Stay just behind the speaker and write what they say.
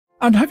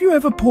And have you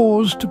ever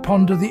paused to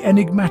ponder the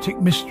enigmatic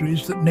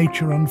mysteries that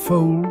nature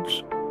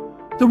unfolds?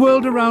 The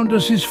world around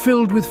us is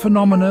filled with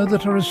phenomena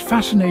that are as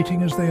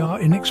fascinating as they are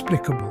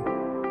inexplicable.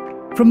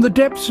 From the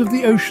depths of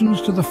the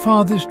oceans to the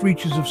farthest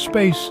reaches of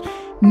space,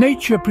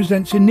 nature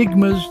presents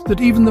enigmas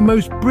that even the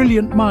most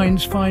brilliant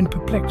minds find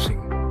perplexing.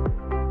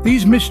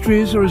 These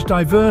mysteries are as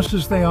diverse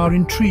as they are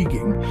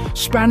intriguing,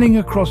 spanning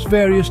across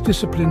various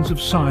disciplines of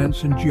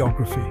science and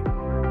geography.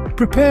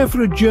 Prepare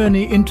for a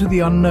journey into the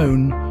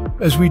unknown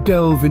as we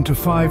delve into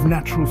 5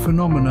 natural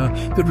phenomena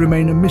that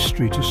remain a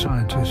mystery to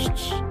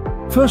scientists.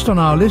 First on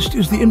our list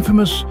is the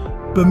infamous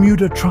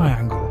Bermuda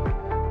Triangle.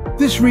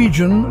 This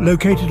region,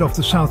 located off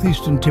the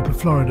southeastern tip of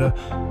Florida,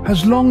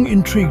 has long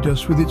intrigued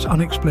us with its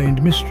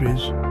unexplained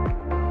mysteries.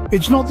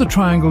 It's not the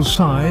triangle's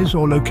size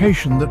or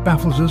location that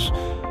baffles us,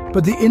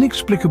 but the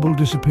inexplicable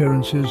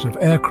disappearances of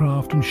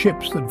aircraft and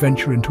ships that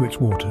venture into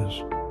its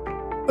waters.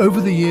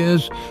 Over the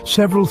years,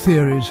 several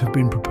theories have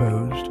been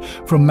proposed,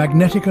 from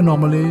magnetic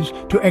anomalies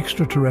to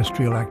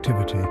extraterrestrial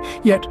activity,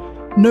 yet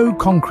no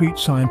concrete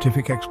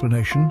scientific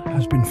explanation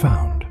has been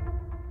found.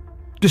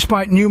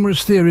 Despite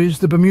numerous theories,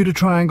 the Bermuda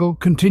Triangle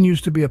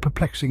continues to be a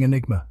perplexing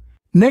enigma.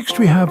 Next,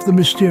 we have the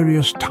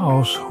mysterious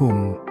Taos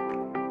Hum.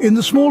 In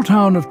the small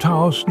town of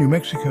Taos, New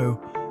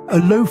Mexico, a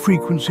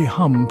low-frequency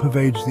hum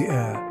pervades the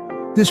air.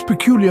 This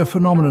peculiar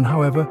phenomenon,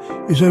 however,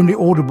 is only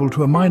audible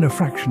to a minor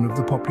fraction of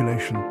the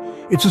population.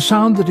 It's a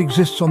sound that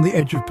exists on the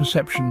edge of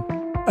perception,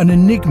 an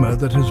enigma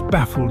that has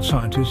baffled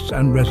scientists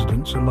and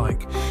residents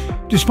alike.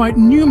 Despite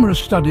numerous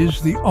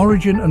studies, the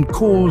origin and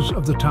cause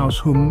of the Taos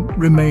Hum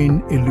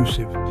remain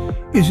elusive.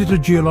 Is it a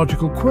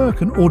geological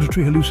quirk, an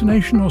auditory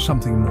hallucination, or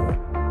something more?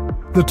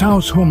 The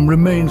Taos Hum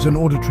remains an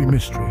auditory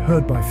mystery,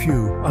 heard by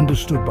few,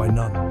 understood by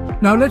none.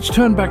 Now let's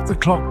turn back the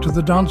clock to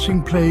the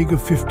dancing plague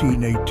of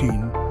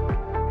 1518.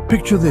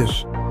 Picture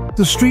this: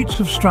 the streets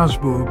of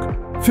Strasbourg,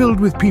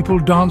 filled with people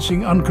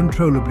dancing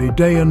uncontrollably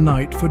day and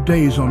night for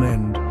days on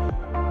end.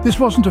 This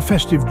wasn't a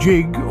festive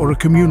jig or a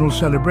communal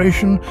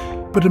celebration,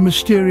 but a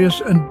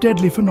mysterious and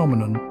deadly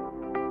phenomenon.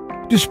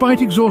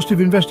 Despite exhaustive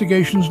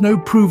investigations, no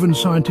proven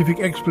scientific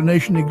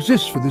explanation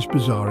exists for this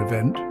bizarre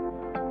event.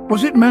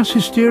 Was it mass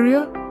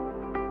hysteria?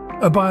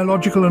 A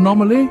biological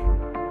anomaly?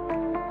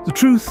 The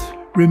truth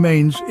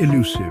remains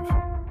elusive.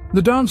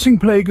 The dancing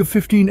plague of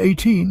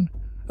 1518,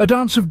 a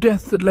dance of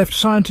death that left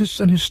scientists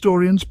and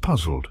historians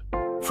puzzled.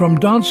 From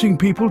dancing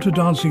people to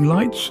dancing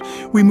lights,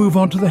 we move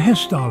on to the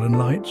Hessdalen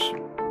Lights.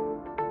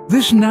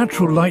 This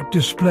natural light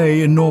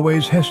display in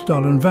Norway's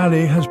Hessdalen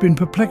Valley has been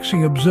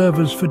perplexing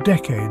observers for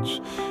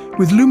decades,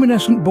 with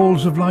luminescent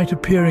balls of light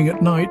appearing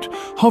at night,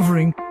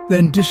 hovering,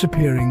 then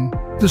disappearing.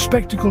 The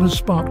spectacle has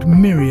sparked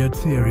myriad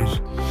theories.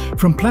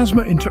 From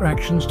plasma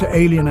interactions to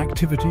alien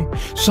activity,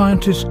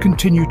 scientists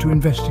continue to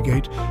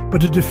investigate,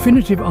 but a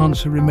definitive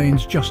answer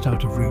remains just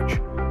out of reach.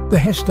 The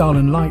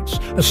Hessdalen Lights,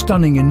 a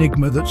stunning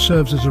enigma that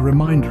serves as a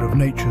reminder of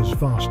nature's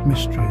vast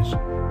mysteries.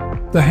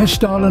 The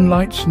Hessdalen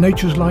Lights,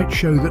 nature's light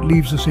show that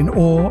leaves us in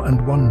awe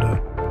and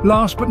wonder.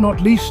 Last but not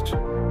least,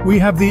 we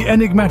have the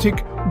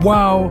enigmatic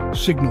WOW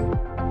signal.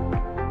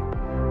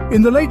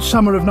 In the late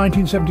summer of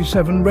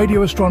 1977,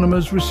 radio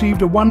astronomers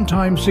received a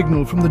one-time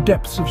signal from the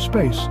depths of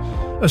space,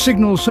 a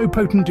signal so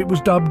potent it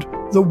was dubbed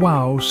the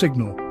WOW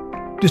signal.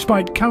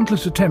 Despite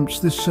countless attempts,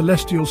 this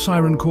celestial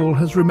siren call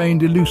has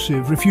remained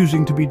elusive,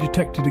 refusing to be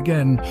detected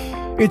again.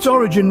 Its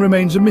origin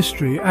remains a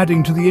mystery,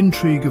 adding to the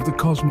intrigue of the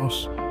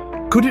cosmos.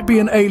 Could it be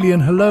an alien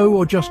hello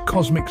or just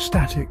cosmic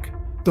static?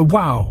 The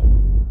WOW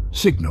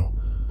signal,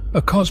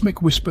 a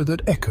cosmic whisper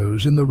that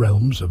echoes in the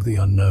realms of the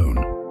unknown.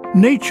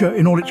 Nature,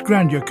 in all its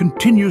grandeur,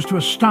 continues to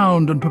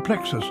astound and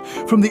perplex us.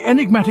 From the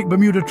enigmatic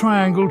Bermuda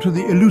Triangle to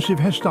the elusive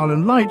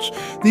Hessdalen Lights,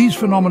 these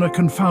phenomena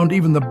confound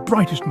even the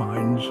brightest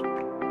minds.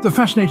 The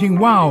fascinating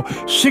WOW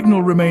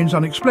signal remains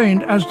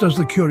unexplained, as does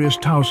the curious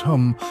Taos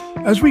Hum.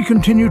 As we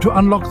continue to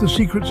unlock the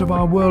secrets of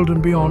our world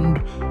and beyond,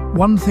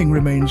 one thing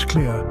remains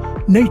clear: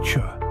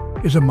 nature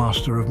is a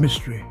master of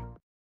mystery.